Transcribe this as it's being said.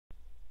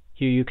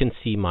Here you can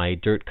see my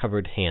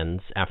dirt-covered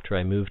hands after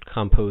I moved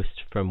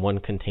compost from one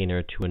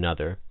container to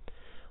another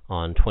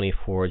on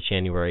 24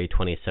 January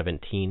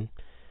 2017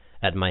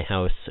 at my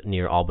house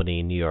near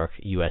Albany, New York,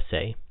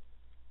 USA.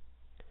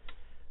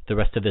 The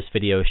rest of this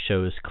video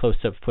shows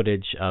close-up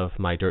footage of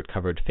my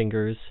dirt-covered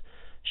fingers,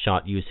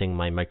 shot using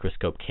my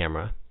microscope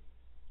camera.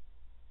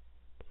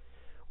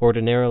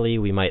 Ordinarily,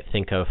 we might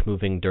think of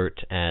moving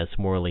dirt as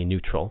morally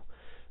neutral,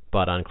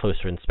 but on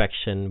closer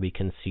inspection, we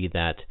can see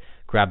that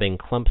grabbing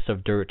clumps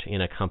of dirt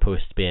in a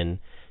compost bin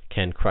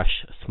can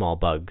crush small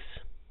bugs.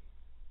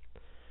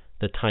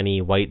 The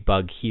tiny white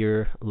bug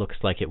here looks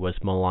like it was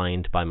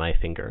maligned by my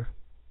finger.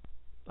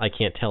 I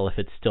can't tell if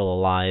it's still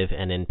alive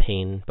and in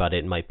pain, but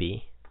it might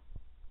be.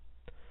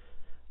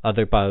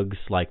 Other bugs,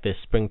 like this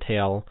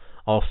springtail,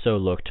 also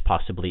looked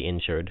possibly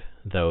injured,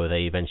 though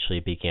they eventually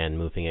began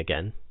moving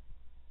again.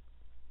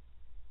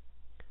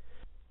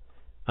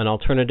 An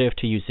alternative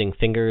to using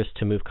fingers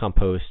to move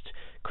compost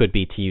could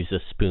be to use a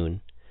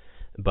spoon,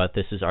 but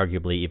this is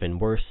arguably even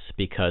worse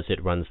because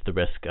it runs the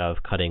risk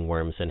of cutting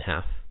worms in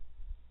half.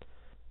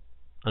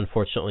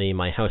 Unfortunately,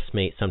 my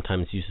housemate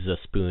sometimes uses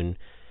a spoon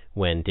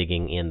when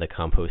digging in the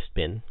compost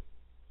bin.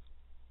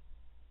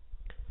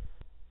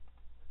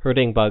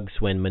 Hurting bugs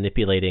when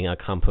manipulating a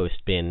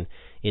compost bin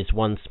is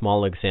one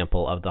small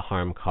example of the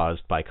harm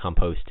caused by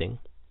composting.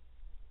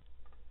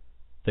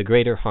 The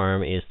greater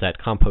harm is that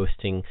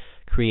composting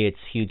creates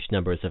huge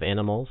numbers of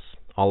animals,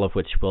 all of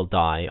which will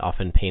die,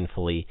 often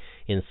painfully,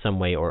 in some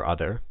way or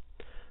other,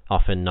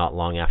 often not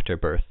long after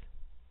birth.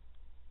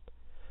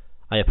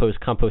 I oppose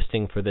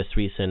composting for this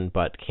reason,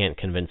 but can't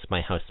convince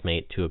my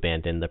housemate to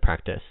abandon the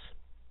practice.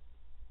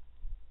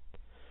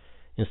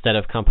 Instead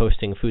of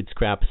composting food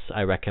scraps,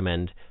 I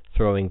recommend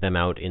throwing them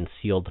out in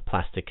sealed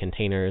plastic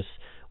containers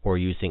or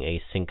using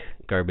a sink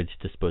garbage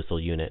disposal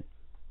unit.